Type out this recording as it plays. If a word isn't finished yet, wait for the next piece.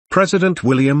President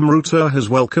William Ruto has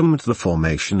welcomed the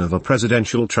formation of a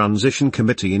presidential transition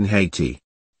committee in Haiti.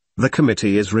 The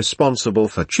committee is responsible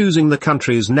for choosing the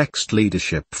country's next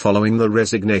leadership following the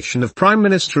resignation of Prime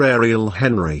Minister Ariel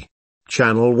Henry.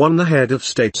 Channel One, the head of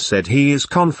state, said he is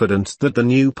confident that the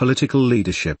new political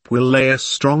leadership will lay a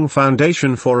strong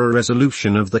foundation for a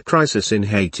resolution of the crisis in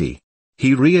Haiti.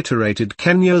 He reiterated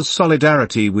Kenya's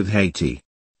solidarity with Haiti.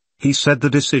 He said the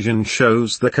decision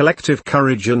shows the collective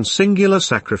courage and singular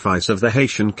sacrifice of the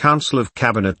Haitian Council of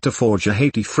Cabinet to forge a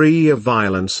Haiti free of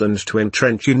violence and to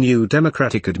entrench a new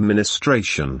democratic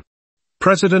administration.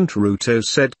 President Ruto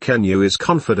said Kenya is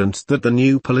confident that the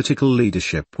new political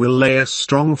leadership will lay a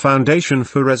strong foundation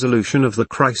for resolution of the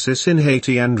crisis in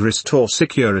Haiti and restore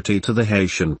security to the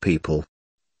Haitian people.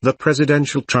 The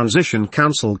Presidential Transition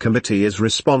Council Committee is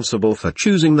responsible for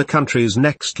choosing the country's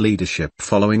next leadership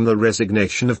following the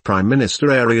resignation of Prime Minister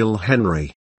Ariel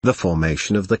Henry. The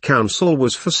formation of the council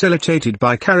was facilitated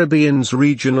by Caribbean's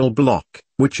regional bloc,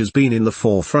 which has been in the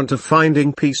forefront of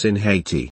finding peace in Haiti.